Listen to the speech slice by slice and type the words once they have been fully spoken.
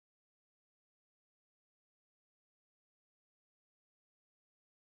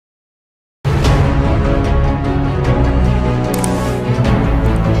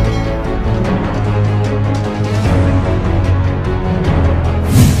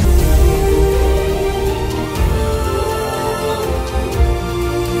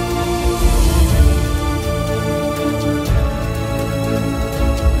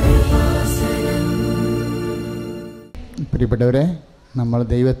പ്രിയപ്പെട്ടവരെ, നമ്മൾ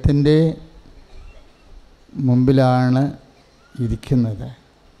ദൈവത്തിൻ്റെ മുമ്പിലാണ് ഇരിക്കുന്നത്.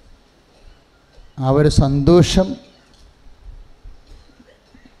 ആ ഒരു സന്തോഷം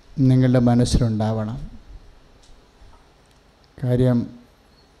നിങ്ങളുടെ മനസ്സിലുണ്ടാവണം. കാര്യം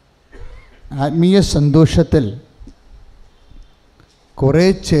ആത്മീയ സന്തോഷത്തിൽ കുറേ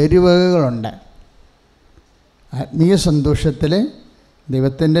ചേരുവകളുണ്ട്. ആത്മീയ സന്തോഷത്തിൽ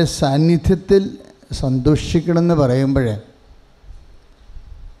ദൈവത്തിൻ്റെ സാന്നിധ്യത്തിൽ സന്തോഷിക്കണമെന്ന് പറയുമ്പോൾ,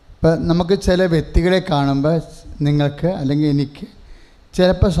 ഇപ്പം നമുക്ക് ചില വ്യക്തികളെ കാണുമ്പോൾ നിങ്ങൾക്ക് അല്ലെങ്കിൽ എനിക്ക്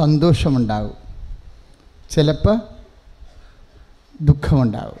ചിലപ്പോൾ സന്തോഷമുണ്ടാകും, ചിലപ്പോൾ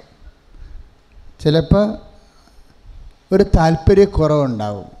ദുഃഖമുണ്ടാകും, ചിലപ്പോൾ ഒരു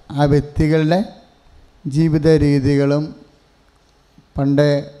താല്പര്യക്കുറവുണ്ടാകും. ആ വ്യക്തികളുടെ ജീവിത രീതികളും പണ്ട്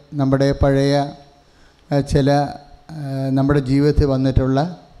നമ്മുടെ പഴയ ചില നമ്മുടെ ജീവിതത്തിൽ വന്നിട്ടുള്ള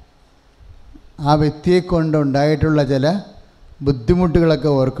ആ വ്യക്തിയെ കൊണ്ടുണ്ടായിട്ടുള്ള ചില ബുദ്ധിമുട്ടുകളൊക്കെ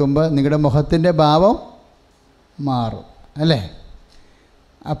ഓർക്കുമ്പോൾ നിങ്ങളുടെ മുഖത്തിൻ്റെ ഭാവം മാറും, അല്ലേ?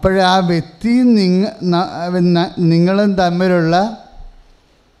 അപ്പോൾ ആ വ്യക്തിയും നിങ്ങളും തമ്മിലുള്ള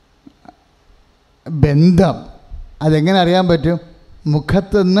ബന്ധം അതെങ്ങനെ അറിയാൻ പറ്റും?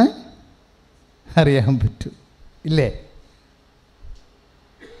 മുഖത്തുനിന്ന് അറിയാൻ പറ്റും, ഇല്ലേ?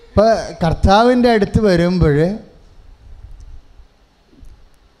 ഇപ്പോൾ കർത്താവിൻ്റെ അടുത്ത് വരുമ്പോൾ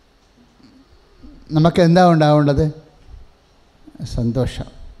നമുക്കെന്താ ഉണ്ടാവേണ്ടത്? സന്തോഷം.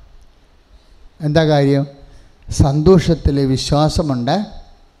 എന്താ കാര്യം? സന്തോഷത്തിൽ വിശ്വാസമുണ്ട്,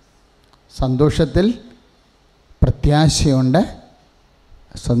 സന്തോഷത്തിൽ പ്രത്യാശയുണ്ട്,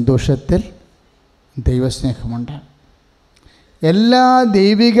 സന്തോഷത്തിൽ ദൈവസ്നേഹമുണ്ട്. എല്ലാ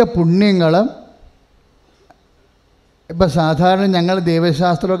ദൈവിക പുണ്യങ്ങളും ഇപ്പം സാധാരണ ഞങ്ങൾ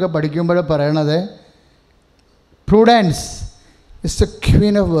ദൈവശാസ്ത്രമൊക്കെ പഠിക്കുമ്പോൾ പറയണത് prudence is the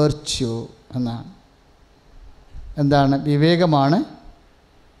Queen of virtue എന്നാണ്. എന്താണ്? വിവേകമാണ്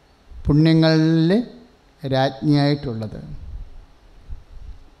പുണ്യങ്ങളിൽ രാജ്ഞിയായിട്ടുള്ളത്.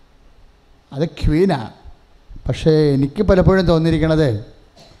 അത് ക്വീനാണ്. പക്ഷേ എനിക്ക് പലപ്പോഴും തോന്നിയിരിക്കണത്,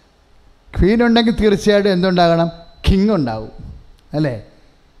 ക്വീൻ ഉണ്ടെങ്കിൽ തീർച്ചയായിട്ടും എന്തുണ്ടാകണം? കിങ് ഉണ്ടാവും, അല്ലേ?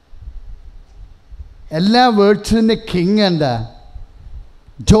 എല്ലാ വേർഡ്സിൻ്റെ കിങ് എന്താ?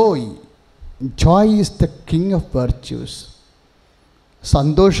 Joy. Joy is the king of virtues.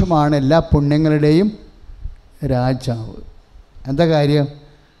 സന്തോഷമാണ് എല്ലാ പുണ്യങ്ങളുടെയും രാജാവ്. എന്താ കാര്യം?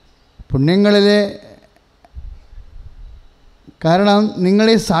 പുണ്യങ്ങളിലെ കാരണം നിങ്ങൾ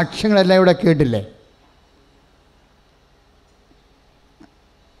ഈ സാക്ഷ്യങ്ങളെല്ലാം ഇവിടെ കേട്ടില്ലേ?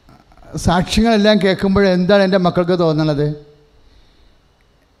 സാക്ഷ്യങ്ങളെല്ലാം കേൾക്കുമ്പോൾ എന്താണ് എൻ്റെ മക്കൾക്ക് തോന്നണത്?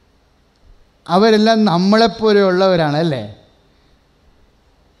 അവരെല്ലാം നമ്മളെപ്പോലെയുള്ളവരാണ്, അല്ലേ?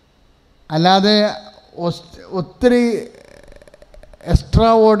 അല്ലാതെ ഒത്തിരി എക്സ്ട്രാ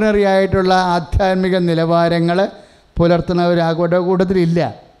ഓർഡിനറി ആയിട്ടുള്ള ആധ്യാത്മിക നിലവാരങ്ങൾ പുലർത്തുന്നവരാകൂടെ കൂട്ടത്തിലില്ല.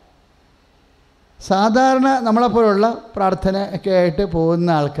 സാധാരണ നമ്മളെപ്പോലുള്ള പ്രാർത്ഥന ഒക്കെ ആയിട്ട് പോകുന്ന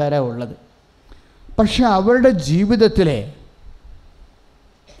ആൾക്കാരാണ് ഉള്ളത്. പക്ഷെ അവരുടെ ജീവിതത്തിലെ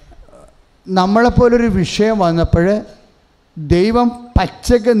നമ്മളെപ്പോലൊരു വിഷയം വന്നപ്പോൾ ദൈവം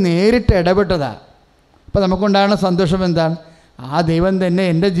പച്ചക്ക് നേരിട്ട് ഇടപെട്ടതാണ്. അപ്പോൾ നമുക്കുണ്ടാകുന്ന സന്തോഷം എന്താണ്? ആ ദൈവം തന്നെ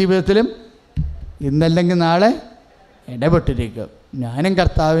എൻ്റെ ജീവിതത്തിലും ഇന്നല്ലെങ്കിൽ നാളെ ഇടപെട്ടിരിക്കും. ഞാനും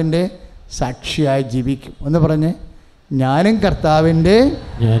കർത്താവിൻ്റെ സാക്ഷിയായി ജീവിക്കും. ഒന്ന് പറഞ്ഞേ, ഞാനും കർത്താവിൻ്റെ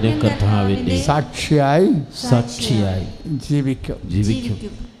സാക്ഷിയായി ജീവിക്കും.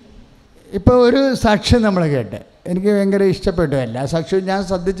 ഇപ്പോൾ ഒരു സാക്ഷ്യം നമ്മൾ കേട്ട് എനിക്ക് ഭയങ്കര ഇഷ്ടപ്പെട്ടു. എല്ലാ സാക്ഷ്യവും ഞാൻ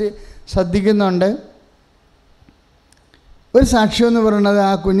ശ്രദ്ധിക്കുന്നുണ്ട്. ഒരു സാക്ഷ്യം എന്ന് പറയുന്നത്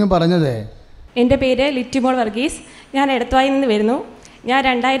ആ കുഞ്ഞു പറഞ്ഞത്, എൻ്റെ പേര് ലിറ്റിമോൾ വർഗീസ്, ഞാൻ എടത്വായിൽ നിന്ന് വരുന്നു. ഞാൻ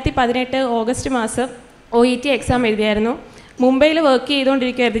 2018 ഓഗസ്റ്റ് മാസം OET എക്സാം എഴുതിയായിരുന്നു. മുംബൈയിൽ വർക്ക്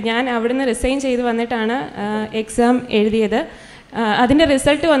ചെയ്തുകൊണ്ടിരിക്കുകയായിരുന്നു. ഞാൻ അവിടുന്ന് റിസൈൻ ചെയ്ത് വന്നിട്ടാണ് എക്സാം എഴുതിയത്. അതിൻ്റെ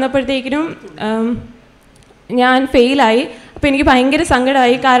റിസൾട്ട് വന്നപ്പോഴത്തേക്കിനും ഞാൻ ഫെയിലായി. അപ്പോൾ എനിക്ക് ഭയങ്കര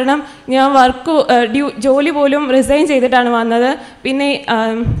സങ്കടമായി. കാരണം ഞാൻ ജോലി പോലും റിസൈൻ ചെയ്തിട്ടാണ് വന്നത്. പിന്നെ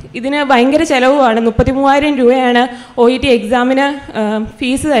ഇതിന് ഭയങ്കര ചിലവുമാണ്. 33,000 രൂപയാണ് OET എക്സാമിന്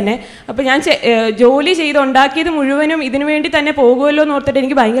ഫീസ് തന്നെ. അപ്പോൾ ഞാൻ ജോലി ചെയ്തുണ്ടാക്കിയത് മുഴുവനും ഇതിനു വേണ്ടി തന്നെ പോകുമല്ലോ എന്ന് ഓർത്തിട്ട്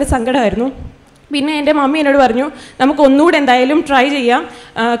എനിക്ക് ഭയങ്കര സങ്കടമായിരുന്നു. പിന്നെ എൻ്റെ മമ്മി എന്നോട് പറഞ്ഞു, നമുക്ക് ഒന്നുകൂടെ എന്തായാലും ട്രൈ ചെയ്യാം,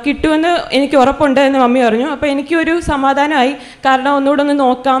 കിട്ടുമെന്ന് എനിക്ക് ഉറപ്പുണ്ട് എന്ന് മമ്മി പറഞ്ഞു. അപ്പോൾ എനിക്കൊരു സമാധാനമായി. കാരണം ഒന്നുകൂടെ ഒന്ന്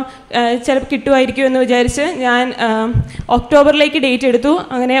നോക്കാം, ചിലപ്പോൾ കിട്ടുമായിരിക്കും എന്ന് വിചാരിച്ച് ഞാൻ ഒക്ടോബറിലേക്ക് ഡേറ്റ് എടുത്തു.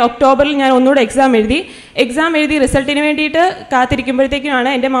 അങ്ങനെ ഒക്ടോബറിൽ ഞാൻ ഒന്നുകൂടെ എക്സാം എഴുതി റിസൾട്ടിന് വേണ്ടിയിട്ട്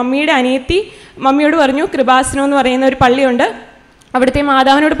കാത്തിരിക്കുമ്പോഴത്തേക്കുമാണ് എൻ്റെ മമ്മിയുടെ അനിയത്തി മമ്മിയോട് പറഞ്ഞു, കൃപാസനം എന്ന് പറയുന്ന ഒരു പള്ളിയുണ്ട്, അവിടുത്തെ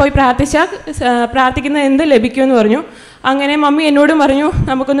മാതാവിനോട് പോയി പ്രാർത്ഥിക്കുന്നത് എന്ത് ലഭിക്കുമെന്ന് പറഞ്ഞു. അങ്ങനെ മമ്മി എന്നോടും പറഞ്ഞു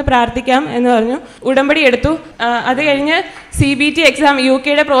നമുക്കൊന്ന് പ്രാർത്ഥിക്കാം എന്ന് പറഞ്ഞു. ഉടമ്പടി എടുത്തു. അത് കഴിഞ്ഞ് CBT എക്സാം, UK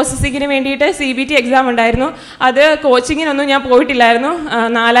പ്രോസസ്സിങ്ങിന് വേണ്ടിയിട്ട് CBT എക്സാം ഉണ്ടായിരുന്നു. അത് കോച്ചിങ്ങിനൊന്നും ഞാൻ പോയിട്ടില്ലായിരുന്നു.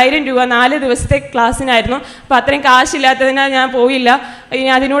 4000 രൂപ 4 ദിവസത്തെ ക്ലാസ്സിനായിരുന്നു. അപ്പോൾ അത്രയും കാശില്ലാത്തതിനാൽ ഞാൻ പോയില്ല.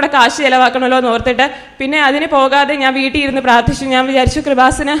 ഇനി അതിനൂടെ കാശ് ചിലവാക്കണമല്ലോ എന്ന് ഓർത്തിട്ട് പിന്നെ അതിന് പോകാതെ ഞാൻ വീട്ടിൽ ഇരുന്ന് പ്രാർത്ഥിച്ചു. ഞാൻ വിചാരിച്ചു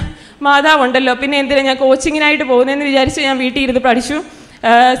കൃപാസന മാതാവുണ്ടല്ലോ, പിന്നെ എന്തിനാണ് ഞാൻ കോച്ചിങ്ങിനായിട്ട് പോകുന്നതെന്ന് വിചാരിച്ച് ഞാൻ വീട്ടിൽ ഇരുന്ന് പഠിച്ചു.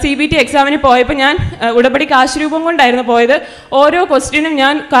 CBT എക്സാമിന് പോയപ്പോൾ ഞാൻ ഉടമ്പടി കാശുരൂപം കൊണ്ടായിരുന്നു പോയത്. ഓരോ ക്വസ്റ്റ്യനും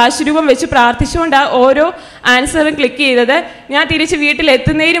ഞാൻ കാശുരൂപം വെച്ച് പ്രാർത്ഥിച്ചുകൊണ്ടാണ് ഓരോ ആൻസറും ക്ലിക്ക് ചെയ്തത്. ഞാൻ തിരിച്ച്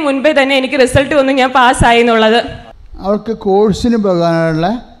വീട്ടിലെത്തുന്നതിന് മുൻപേ തന്നെ എനിക്ക് റിസൾട്ട് വന്നു, ഞാൻ പാസ്സായി എന്നുള്ളത്. അവർക്ക് കോഴ്സിന് പോകാനുള്ള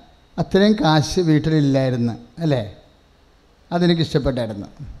അത്രയും കാശ് വീട്ടിലില്ലായിരുന്നു അല്ലേ? അതെനിക്ക് ഇഷ്ടപ്പെട്ടായിരുന്നു.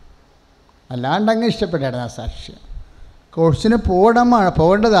 അല്ലാണ്ടങ്ങ് ഇഷ്ടപ്പെട്ടായിരുന്നു ആ സാക്ഷ്യം. കോഴ്സിന്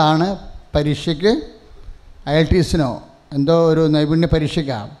പോകേണ്ടതാണ്, പരീക്ഷയ്ക്ക് IELTSനോ എന്തോ ഒരു നൈപുണ്യ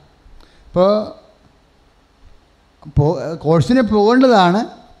പരീക്ഷയ്ക്കാണ്. അപ്പോൾ കോഴ്സിന് പോകേണ്ടതാണ്,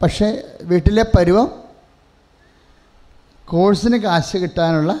 പക്ഷേ വീട്ടിലെ പരുവം കോഴ്സിന് കാശ്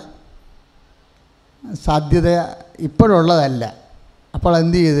കിട്ടാനുള്ള സാധ്യത ഇപ്പോഴുള്ളതല്ല. അപ്പോൾ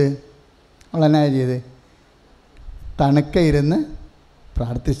എന്ത് ചെയ്ത് അവളെന്നാ ചെയ്ത് തണുക്കെ ഇരുന്ന്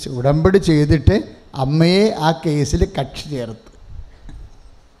പ്രാർത്ഥിച്ചു. ഉടമ്പടി ചെയ്തിട്ട് അമ്മയെ ആ കേസിൽ കക്ഷി ചേർത്തു.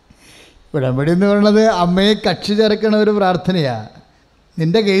 ഉടമ്പടി എന്ന് പറയുന്നത് അമ്മയെ കക്ഷി ചേർക്കണ ഒരു പ്രാർത്ഥനയാണ്.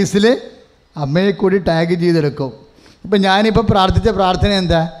 നിൻ്റെ കേസിൽ അമ്മയെ കൂടി ടാഗ് ചെയ്തെടുക്കും. ഇപ്പം ഞാനിപ്പോൾ പ്രാർത്ഥിച്ച പ്രാർത്ഥന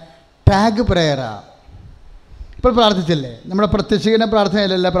എന്താ? ടാഗ് പ്രയറാണ്. ഇപ്പോൾ പ്രാർത്ഥിച്ചല്ലേ, നമ്മുടെ പ്രത്യക്ഷീകരണ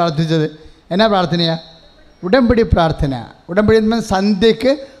പ്രാർത്ഥനയല്ലല്ല പ്രാർത്ഥിച്ചത്. എന്നാ പ്രാർത്ഥനയാണ്? ഉടമ്പടി പ്രാർത്ഥന. ഉടമ്പടി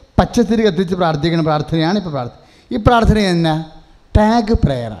സന്ധ്യയ്ക്ക് പച്ചത്തിരി കത്തിച്ച് പ്രാർത്ഥിക്കുന്ന പ്രാർത്ഥനയാണ് ഇപ്പോൾ പ്രാർത്ഥന. ഈ പ്രാർത്ഥന എന്നാ? ടാഗ്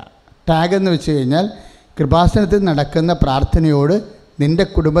പ്രയറാണ്. ടാഗ് എന്ന് വെച്ച് കഴിഞ്ഞാൽ കൃപാസനത്തിൽ നടക്കുന്ന പ്രാർത്ഥനയോട് നിൻ്റെ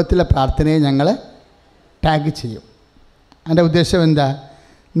കുടുംബത്തിലെ പ്രാർത്ഥനയെ ഞങ്ങൾ ടാഗ് ചെയ്യും. അതിൻ്റെ ഉദ്ദേശം എന്താ?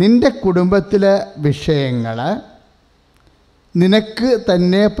 നിൻ്റെ കുടുംബത്തിലെ വിഷയങ്ങൾ നിനക്ക്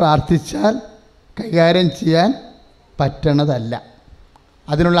തന്നെ പ്രാർത്ഥിച്ചാൽ കൈകാര്യം ചെയ്യാൻ പറ്റണതല്ല.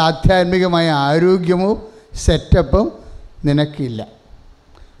 അതിനുള്ള ആധ്യാത്മികമായ ആരോഗ്യമോ സെറ്റപ്പും നിനക്കില്ല.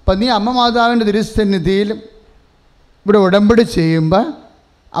 അപ്പം നീ അമ്മ മാതാവിൻ്റെ തിരുസന്നിധിയിൽ ഇവിടെ ഉടമ്പടി ചെയ്യുമ്പോൾ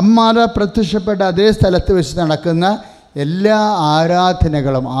അമ്മാതാവ് പ്രത്യക്ഷപ്പെട്ട അതേ സ്ഥലത്ത് വെച്ച് നടക്കുന്ന എല്ലാ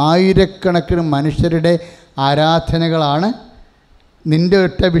ആരാധനകളും, ആയിരക്കണക്കിന് മനുഷ്യരുടെ ആരാധനകളാണ് നിൻ്റെ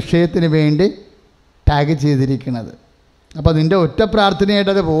ഒറ്റ വിഷയത്തിന് വേണ്ടി ടാഗ് ചെയ്തിരിക്കുന്നത്. അപ്പോൾ നിൻ്റെ ഒറ്റ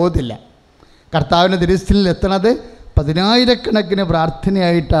പ്രാർത്ഥനയായിട്ട് അത് പോകത്തില്ല. കർത്താവിൻ്റെ തിരുസ്ഥലിൽ എത്തണത് 10,000കണക്കിന്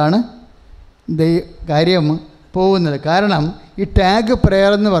പ്രാർത്ഥനയായിട്ടാണ് കാര്യം പോകുന്നത്. കാരണം ഈ ടാഗ്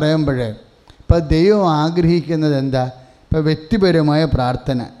പ്രയർ എന്ന് പറയുമ്പോൾ ഇപ്പോൾ ദൈവം ആഗ്രഹിക്കുന്നത് എന്താ? ഇപ്പോൾ വ്യക്തിപരമായ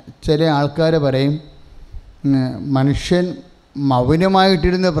പ്രാർത്ഥന. ചില ആൾക്കാർ പറയും മനുഷ്യൻ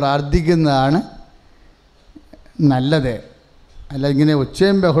മൗനമായിട്ടിരുന്ന് പ്രാർത്ഥിക്കുന്നതാണ് നല്ലത്, അല്ല ഇങ്ങനെ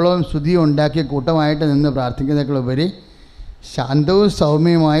ഒച്ചയും ബഹളവും സ്തുതിയും ഉണ്ടാക്കി കൂട്ടമായിട്ട് നിന്ന് പ്രാർത്ഥിക്കുന്നതിനേക്കാളുപരി ശാന്തവും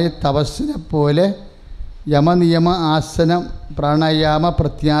സൗമ്യമായ തപസ്സിനെ പോലെ യമനിയമ ആസനം, പ്രാണായാമ,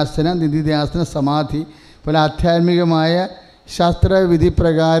 പ്രത്യാസനം, നിധിധ്യാസനം, സമാധി പോലെ ആധ്യാത്മികമായ ശാസ്ത്രവിധി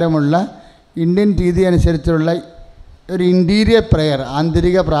പ്രകാരമുള്ള ഇന്ത്യൻ രീതി അനുസരിച്ചുള്ള ഒരു ഇൻറ്റീരിയർ പ്രെയർ,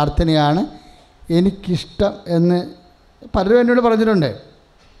 ആന്തരിക പ്രാർത്ഥനയാണ് എനിക്കിഷ്ടം എന്ന് പലരും എന്നോട് പറഞ്ഞിട്ടുണ്ട്.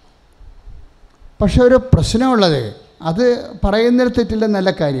 പക്ഷെ ഒരു പ്രശ്നമുള്ളത്, അത് പറയുന്നതിൽ തെറ്റില്ല, നല്ല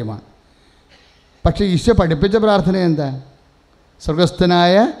കാര്യമാണ്. പക്ഷേ ഈശോ പഠിപ്പിച്ച പ്രാർത്ഥന എന്താ?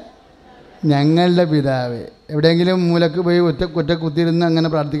 സ്വർഗസ്ഥനായ ഞങ്ങളുടെ പിതാവേ. എവിടെയെങ്കിലും മൂലക്ക് പോയി ഒറ്റ കുത്തിയിരുന്ന് അങ്ങനെ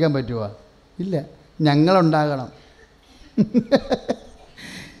പ്രാർത്ഥിക്കാൻ പറ്റുമോ? ഇല്ല. ഞങ്ങളുണ്ടാകണം.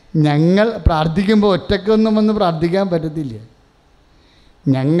 ഞങ്ങൾ പ്രാർത്ഥിക്കുമ്പോൾ ഒറ്റക്കൊന്നും വന്ന് പ്രാർത്ഥിക്കാൻ പറ്റത്തില്ല.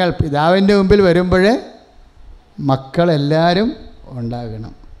 ഞങ്ങൾ പിതാവിൻ്റെ മുമ്പിൽ വരുമ്പോൾ മക്കളെല്ലാവരും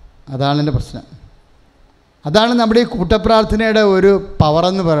ഉണ്ടാകണം. അതാണ് എൻ്റെ പ്രശ്നം. അതാണ് നമ്മുടെ ഈ കൂട്ടപ്രാർത്ഥനയുടെ ഒരു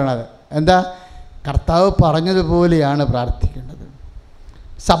പവറെന്ന് പറയണത്. എന്താ? കർത്താവ് പറഞ്ഞതുപോലെയാണ് പ്രാർത്ഥിക്കേണ്ടത്.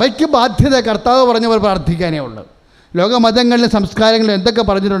 സഭയ്ക്ക് ബാധ്യത കർത്താവ് പറഞ്ഞ പോലെ പ്രാർത്ഥിക്കാനേ ഉള്ളൂ. ലോകമതങ്ങളിലും സംസ്കാരങ്ങളിലും എന്തൊക്കെ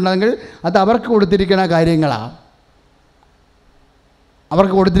പറഞ്ഞിട്ടുണ്ടെങ്കിൽ അത് അവർക്ക് കൊടുത്തിരിക്കുന്ന കാര്യങ്ങളാണ്.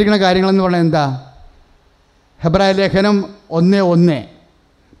 അവർക്ക് കൊടുത്തിരിക്കുന്ന കാര്യങ്ങളെന്ന് പറഞ്ഞാൽ എന്താ? ഹെബ്രായ ലേഖനം 1:1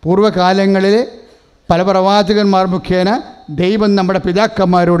 പൂർവ്വകാലങ്ങളിൽ പല പ്രവാചകന്മാർ മുഖേന ദൈവം നമ്മുടെ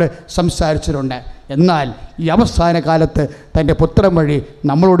പിതാക്കന്മാരോട് സംസാരിച്ചിട്ടുണ്ട്. എന്നാൽ ഈ അവസാന കാലത്ത് തൻ്റെ പുത്രൻ വഴി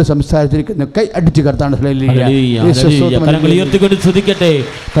നമ്മളോട് സംസാരിച്ചിരിക്കുന്നു. കൈ അടിച്ചു കർത്താണ്.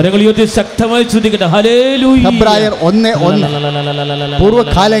 ഹെബ്രായർ 1:1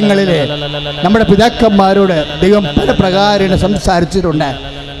 പൂർവ്വകാലങ്ങളിലെ നമ്മുടെ പിതാക്കന്മാരോട് ദൈവം പല പ്രകാരം സംസാരിച്ചിട്ടുണ്ട്.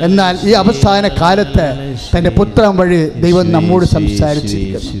 എന്നാൽ ഈ അവസാന കാലത്ത് തൻ്റെ പുത്രൻ വഴി ദൈവം നമ്മോട്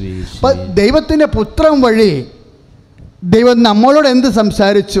സംസാരിച്ചിരിക്കുന്നു. അപ്പം ദൈവത്തിൻ്റെ പുത്രൻ വഴി ദൈവം നമ്മളോട് എന്ത്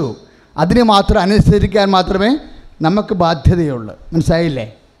സംസാരിച്ചു അതിന് മാത്രം അനുസരിക്കാൻ മാത്രമേ നമുക്ക് ബാധ്യതയുള്ളൂ. മനസ്സിലായില്ലേ?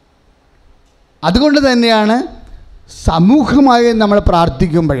 അതുകൊണ്ട് തന്നെയാണ് സമൂഹമായി നമ്മൾ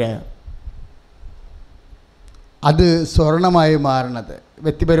പ്രാർത്ഥിക്കുമ്പോൾ അത് സ്വർണമായി മാറണത്.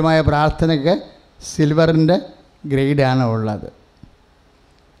 വ്യക്തിപരമായ പ്രാർത്ഥനയ്ക്ക് സിൽവറിൻ്റെ ഗ്രേഡാണ് ഉള്ളത്.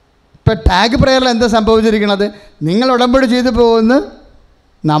 ഇപ്പം ടാഗ് പ്രയറിൽ എന്താ സംഭവിച്ചിരിക്കുന്നത്? നിങ്ങൾ ഉടമ്പടി ചെയ്തു പോകുന്നു,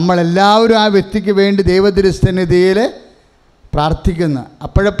 നമ്മളെല്ലാവരും ആ വ്യക്തിക്ക് വേണ്ടി ദൈവത്തിരുസന്നിധിയിൽ പ്രാർത്ഥിക്കുന്നു.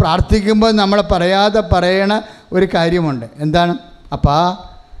 അപ്പോഴേ പ്രാർത്ഥിക്കുമ്പോൾ നമ്മൾ പറയാതെ പറയണ ഒരു കാര്യമുണ്ട്. എന്താണ്? അപ്പോൾ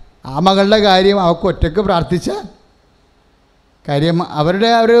ആ മകളുടെ കാര്യം അവൾക്ക് ഒറ്റയ്ക്ക് പ്രാർത്ഥിച്ച കാര്യം,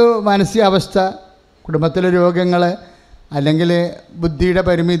 അവരുടെ ഒരു മാനസികാവസ്ഥ, കുടുംബത്തിലെ രോഗങ്ങൾ, അല്ലെങ്കിൽ ബുദ്ധിയുടെ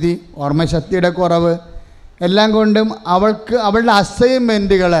പരിമിതി, ഓർമ്മശക്തിയുടെ കുറവ്, എല്ലാം കൊണ്ടും അവൾക്ക് അവളുടെ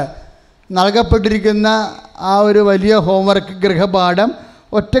അസൈൻമെൻറ്റുകൾ നൽകപ്പെട്ടിരിക്കുന്ന ആ ഒരു വലിയ ഹോംവർക്ക്, ഗൃഹപാഠം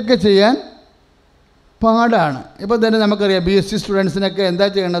ഒറ്റയ്ക്ക് ചെയ്യാൻ പാടാണ്. ഇപ്പോൾ തന്നെ നമുക്കറിയാം BSc സ്റ്റുഡൻസിനൊക്കെ എന്താ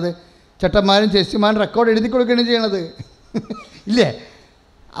ചെയ്യണത്? ചേട്ടന്മാരും ചേച്ചിമാരും റെക്കോർഡ് എഴുതി കൊടുക്കുകയാണ് ചെയ്യണത്. ഇല്ലേ?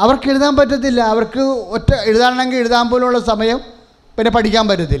 അവർക്ക് എഴുതാൻ പറ്റത്തില്ല. അവർക്ക് എഴുതാണെങ്കിൽ എഴുതാൻ പോലുള്ള സമയം പിന്നെ പഠിക്കാൻ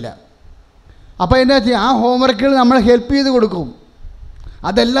പറ്റത്തില്ല. അപ്പോൾ എന്നാ ചെയ്യും? ആ ഹോംവർക്കുകൾ നമ്മൾ ഹെൽപ്പ് ചെയ്ത് കൊടുക്കും.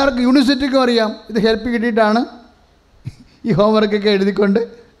 അതെല്ലാവർക്കും യൂണിവേഴ്സിറ്റിക്കും അറിയാം. ഇത് ഹെൽപ്പ് കിട്ടിയിട്ടാണ് ഈ ഹോംവർക്കൊക്കെ എഴുതിക്കൊണ്ട്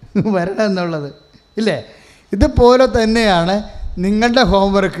വരണം എന്നുള്ളത്. ഇല്ലേ? ഇതുപോലെ തന്നെയാണ് നിങ്ങളുടെ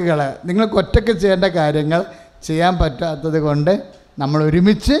ഹോംവർക്കുകൾ. നിങ്ങൾക്ക് ഒറ്റയ്ക്ക് ചെയ്യേണ്ട കാര്യങ്ങൾ ചെയ്യാൻ പറ്റാത്തത് കൊണ്ട് നമ്മൾ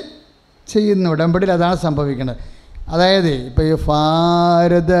ഒരുമിച്ച് ചെയ്യുന്ന ഉടമ്പടിയിൽ അതാണ് സംഭവിക്കുന്നത്. അതായത് ഇപ്പോൾ ഈ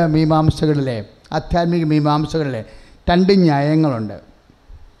ഭാരത മീമാംസകളിലെ, ആധ്യാത്മിക മീമാംസകളിലെ 2 ന്യായങ്ങളുണ്ട്.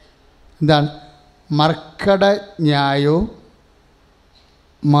 എന്താണ്? മർക്കട ന്യായവും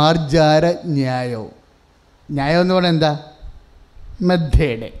മാർജാര ന്യായവും. ന്യായം എന്ന് പറഞ്ഞാൽ എന്താ?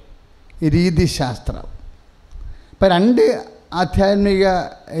 മെത്തേഡ്, രീതിശാസ്ത്രം. ഇപ്പം 2 ആധ്യാത്മിക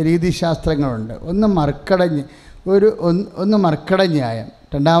രീതിശാസ്ത്രങ്ങളുണ്ട്. ഒന്ന് മർക്കട ന്യായം,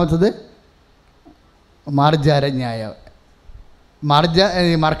 രണ്ടാമത്തത് മാർജാര ന്യായം.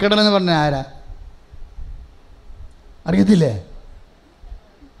 മർക്കടൻ എന്ന് പറഞ്ഞാൽ ആരാ? അറിയത്തില്ലേ?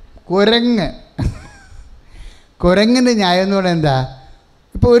 കുരങ്ങിൻ്റെ ന്യായം എന്ന് പറഞ്ഞാൽ എന്താ?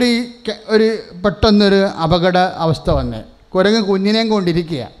 ഇപ്പോൾ ഒരു പെട്ടെന്നൊരു അപകട അവസ്ഥ വന്ന് കുരങ്ങ് കുഞ്ഞിനെയും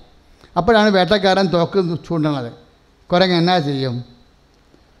കൊണ്ടിരിക്കുക. അപ്പോഴാണ് വേട്ടക്കാരൻ തോക്ക് ചൂണ്ടണത്. കുരങ്ങ് എന്നാ ചെയ്യും?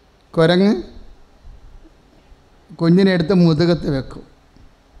 കുരങ്ങ് കുഞ്ഞിനെ എടുത്ത് മുതുകത്ത് വെക്കും.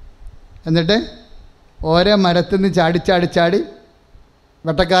 എന്നിട്ട് ഓരോ മരത്തിൽ നിന്ന് ചാടി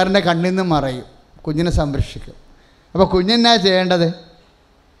വെട്ടക്കാരൻ്റെ കണ്ണിൽ നിന്ന് മറയും, കുഞ്ഞിനെ സംരക്ഷിക്കും. അപ്പോൾ കുഞ്ഞെന്നാ ചെയ്യേണ്ടത്?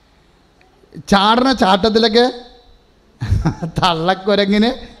 ചാട്ടത്തിലൊക്കെ തള്ളക്കുരങ്ങിനെ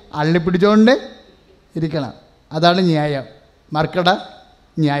അള്ളിപ്പിടിച്ചുകൊണ്ട് ഇരിക്കണം. അതാണ് ന്യായം, മർക്കട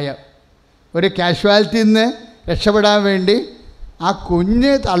ന്യായം. ഒരു കാഷ്വാലിറ്റിയിൽ നിന്ന് രക്ഷപ്പെടാൻ വേണ്ടി ആ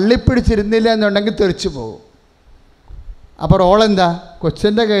കുഞ്ഞ് തള്ളിപ്പിടിച്ചിരുന്നില്ല എന്നുണ്ടെങ്കിൽ തെറിച്ചു പോകും. അപ്പോൾ റോളെന്താ?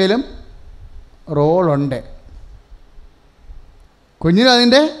 കൊച്ചിൻ്റെ കയ്യിലും റോളുണ്ട്, കുഞ്ഞിനും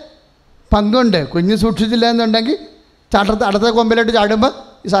അതിൻ്റെ പങ്കുണ്ട്. കുഞ്ഞ് സൂക്ഷിച്ചില്ല എന്നുണ്ടെങ്കിൽ അടുത്ത കൊമ്പിലോട്ട് ചാടുമ്പോൾ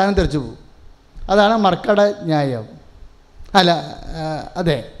ഈ സാധനം തെറിച്ചു പോകും. അതാണ് മർക്കട ന്യായം.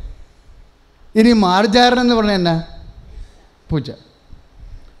 അതെ. ഇനി മാർജാരൻ എന്ന് പറഞ്ഞാൽ എന്നാ?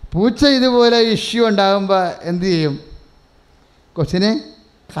 പൂച്ച ഇതുപോലെ ഇഷ്യൂ ഉണ്ടാകുമ്പോൾ എന്തു ചെയ്യും? കൊച്ചിനെ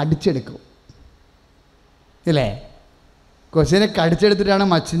കടിച്ചെടുക്കും. ഇല്ലേ? കൊച്ചിനെ കടിച്ചെടുത്തിട്ടാണ്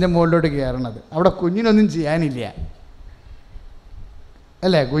മച്ചിൻ്റെ മുകളിലോട്ട് കയറണത്. അവിടെ കുഞ്ഞിനൊന്നും ചെയ്യാനില്ല,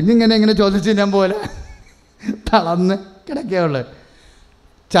 അല്ലേ? കുഞ്ഞിങ്ങനെ ചോദിച്ചില്ല പോലെ തളർന്ന് കിടക്കുകയുള്ളു.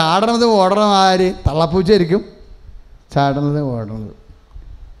 ചാടണത് ഓടണം ആര്? തള്ളപ്പൂച്ചയായിരിക്കും ചാടണത് ഓടണത്.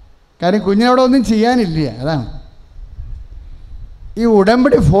 കാര്യം കുഞ്ഞിനവിടെ ഒന്നും ചെയ്യാനില്ല. അതാണ് ഈ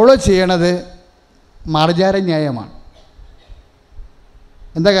ഉടമ്പടി ഫോളോ ചെയ്യണത് മാർജാര ന്യായമാണ്.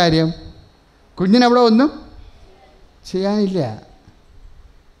 എന്താ കാര്യം? കുഞ്ഞിനവിടെ ഒന്നും ചെയ്യാനില്ല.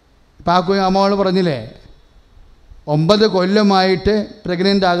 ഇപ്പം ആ അമ്മകൾ പറഞ്ഞില്ലേ 9 കൊല്ലമായിട്ട്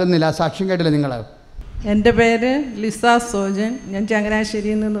പ്രഗ്നൻ്റ് ആകുന്നില്ല. ആ സാക്ഷ്യം കേട്ടില്ലേ നിങ്ങൾ? എൻ്റെ പേര് ലിസ സോജൻ. ഞാൻ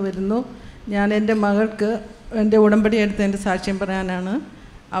ചങ്ങനാശ്ശേരിയിൽ നിന്ന് വരുന്നു. ഞാൻ എൻ്റെ മകൾക്ക് എൻ്റെ ഉടമ്പടി എടുത്ത് എൻ്റെ സാക്ഷ്യം പറയാനാണ്.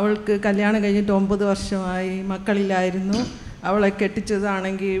 അവൾക്ക് കല്യാണം കഴിഞ്ഞിട്ട് 9 വർഷമായി, മക്കളില്ലായിരുന്നു. അവളെ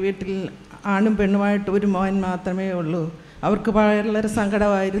കെട്ടിച്ചതാണെങ്കിൽ വീട്ടിൽ ആണും പെണ്ണുമായിട്ട് ഒരു മോൻ മാത്രമേ ഉള്ളൂ. അവർക്ക് വളരെ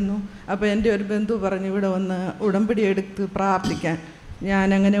സങ്കടമായിരുന്നു. അപ്പോൾ എൻ്റെ ഒരു ബന്ധു പറഞ്ഞു ഇവിടെ വന്ന് ഉടമ്പടി എടുത്ത് പ്രാർത്ഥിക്കാൻ.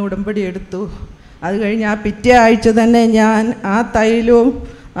 ഞാനങ്ങനെ ഉടമ്പടി എടുത്തു. അത് കഴിഞ്ഞ് ആ പിറ്റേ ആഴ്ച തന്നെ ഞാൻ ആ തൈലവും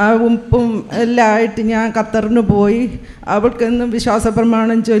ആ ഉപ്പും എല്ലാം ആയിട്ട് ഞാൻ ഖത്തറിന് പോയി. അവൾക്കെന്നും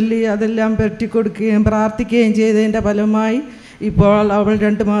വിശ്വാസപ്രമാണം ചൊല്ലി അതെല്ലാം പെട്ടിക്കൊടുക്കുകയും പ്രാർത്ഥിക്കുകയും ചെയ്തതിൻ്റെ ഫലമായി ഇപ്പോൾ അവൾ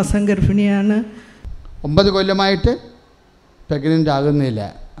 2 മാസം ഗർഭിണിയാണ്. 9 കൊല്ലമായിട്ട് പ്രഗ്നൻ്റ് ആകുന്നില്ല.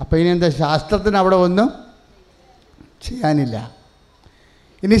 അപ്പോൾ ഇനി എന്താ? ശാസ്ത്രത്തിന് അവിടെ ഒന്നും ചെയ്യാനില്ല.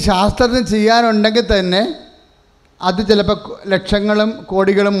 ഇനി ശാസ്ത്രത്തിന് ചെയ്യാനുണ്ടെങ്കിൽ തന്നെ അത് ചിലപ്പോൾ ലക്ഷങ്ങളും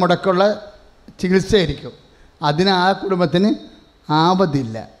കോടികളും മുടക്കുള്ള ചികിത്സയായിരിക്കും. അതിന് ആ കുടുംബത്തിന്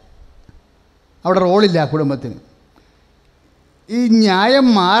ആപത്തില്ല, അവിടെ റോളില്ല ആ കുടുംബത്തിന്. ഈ ന്യായം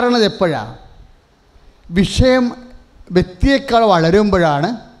മാറണത് എപ്പോഴാണ്? വിഷയം വ്യക്തിയേക്കാൾ വളരുമ്പോഴാണ്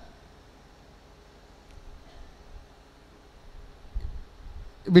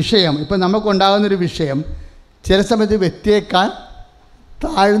വിഷയം, ഇപ്പം നമുക്കുണ്ടാകുന്നൊരു വിഷയം ചില സമയത്ത് വ്യക്തിയേക്കാൾ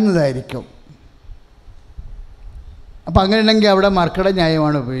താഴ്ന്നതായിരിക്കും. അപ്പം അങ്ങനെയുണ്ടെങ്കിൽ അവിടെ മർക്കട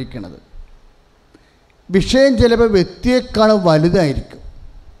ന്യായമാണ് ഉപയോഗിക്കുന്നത്. വിഷയം ചിലപ്പോൾ വ്യക്തിയേക്കാൾ വലുതായിരിക്കും.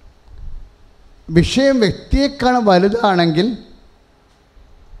 വിഷയം വ്യക്തിയേക്കാൾ വലുതാണെങ്കിൽ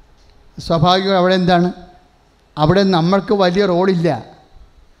സ്വാഭാവികം അവിടെ എന്താണ്? അവിടെ നമ്മൾക്ക് വലിയ റോളില്ല.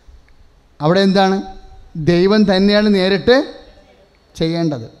 അവിടെ എന്താണ്? ദൈവം തന്നെയാണ് നേരിട്ട്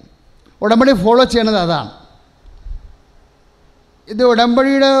ചെയ്യേണ്ടത്. ഉടമ്പടി ഫോളോ ചെയ്യണത് അതാണ്. ഇത്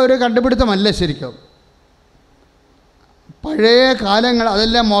ഉടമ്പടിയുടെ ഒരു കണ്ടുപിടുത്തമല്ല ശരിക്കും. പഴയ കാലങ്ങൾ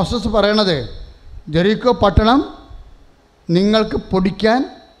അതെല്ലാം മോസസ് പറയണത്, ജെറിക്കോ പട്ടണം നിങ്ങൾക്ക് പൊടിക്കാൻ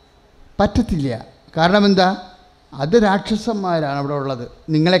പറ്റത്തില്ല. കാരണം എന്താ? അത് രാക്ഷസന്മാരാണ് അവിടെ ഉള്ളത്,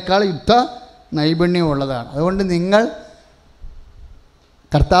 നിങ്ങളെക്കാൾ യുദ്ധ നൈപുണ്യമുള്ളതാണ്. അതുകൊണ്ട്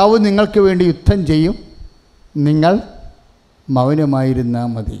കർത്താവ് നിങ്ങൾക്ക് വേണ്ടി യുദ്ധം ചെയ്യും, നിങ്ങൾ മൗനമായിരുന്നാൽ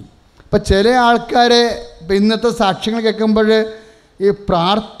മതി. ഇപ്പം ചില ആൾക്കാരെ ഇപ്പം ഇന്നത്തെ സാക്ഷ്യങ്ങൾ കേൾക്കുമ്പോൾ ഈ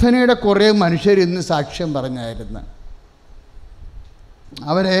പ്രാർത്ഥനയുടെ കുറേ മനുഷ്യർ ഇന്ന് സാക്ഷ്യം പറഞ്ഞായിരുന്നു.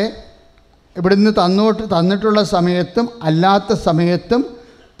 അവരെ ഇവിടുന്ന് തന്നിട്ടുള്ള സമയത്തും അല്ലാത്ത സമയത്തും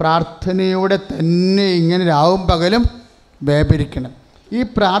പ്രാർത്ഥനയോടെ തന്നെ ഇങ്ങനെ രാവും പകലും വ്യാപരിക്കണം. ഈ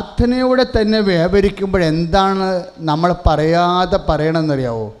പ്രാർത്ഥനയോടെ തന്നെ വ്യാപരിക്കുമ്പോൾ എന്താണ് നമ്മൾ പറയാതെ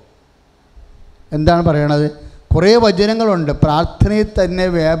പറയണമെന്നറിയാവോ? എന്താണ് പറയണത്? കുറേ വചനങ്ങളുണ്ട്. പ്രാർത്ഥനയിൽ തന്നെ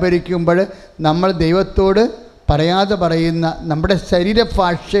വ്യാപരിക്കുമ്പോൾ നമ്മൾ ദൈവത്തോട് പറയാതെ പറയുന്ന, നമ്മുടെ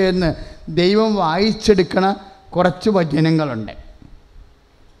ശരീരഭാഷയെന്ന് ദൈവം വായിച്ചെടുക്കണ കുറച്ച് വചനങ്ങളുണ്ട്.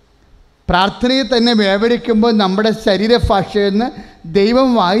 പ്രാർത്ഥനയിൽ തന്നെ വ്യാപരിക്കുമ്പോൾ നമ്മുടെ ശരീരഭാഷയെന്ന് ദൈവം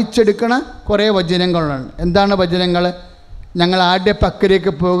വായിച്ചെടുക്കണ കുറേ വചനങ്ങളുണ്ട്. എന്താണ് വചനങ്ങൾ? ഞങ്ങൾ ആരുടെ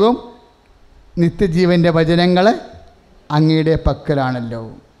പക്കലേക്ക് പോകും? നിത്യജീവൻ്റെ വചനങ്ങൾ അങ്ങയുടെ പക്കലാണല്ലോ.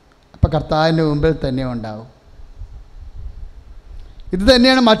 അപ്പോൾ കർത്താവിൻ്റെ മുമ്പിൽ തന്നെ ഉണ്ടാവും. ഇത്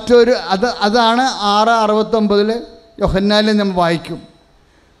തന്നെയാണ് അതാണ് 6:69 യോഹന്നാനിൽ നമ്മൾ വായിക്കും.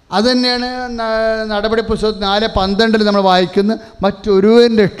 അതുതന്നെയാണ് നടപടി പുസ്തകം 4:12 നമ്മൾ വായിക്കുന്നത്.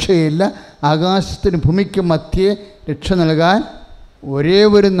 മറ്റൊരുവൻ രക്ഷയില്ല, ആകാശത്തിന് ഭൂമിക്കും മധ്യേ രക്ഷ നൽകാൻ ഒരേ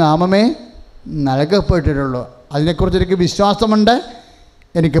ഒരു നാമമേ നൽകപ്പെട്ടിട്ടുള്ളൂ. അതിനെക്കുറിച്ച് എനിക്ക് വിശ്വാസമുണ്ട്,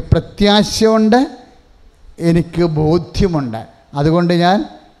 എനിക്ക് പ്രത്യാശയുണ്ട്, എനിക്ക് ബോധ്യമുണ്ട്. അതുകൊണ്ട് ഞാൻ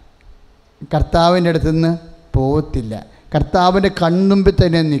കർത്താവിൻ്റെ അടുത്തുനിന്ന് പോകത്തില്ല. കർത്താവിൻ്റെ കൺമുമ്പിൽ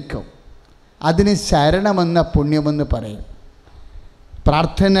തന്നെ നിൽക്കും. അതിന് ശരണമെന്ന പുണ്യമെന്ന് പറയും.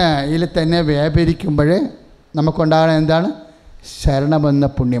 പ്രാർത്ഥനയിൽ തന്നെ വ്യാപരിക്കുമ്പോൾ നമുക്കുണ്ടാകുന്ന എന്താണ്? ശരണമെന്ന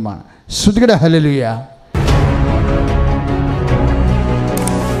പുണ്യമാണ്. ശ്രുതിയുടെ ഹല്ലേലൂയ.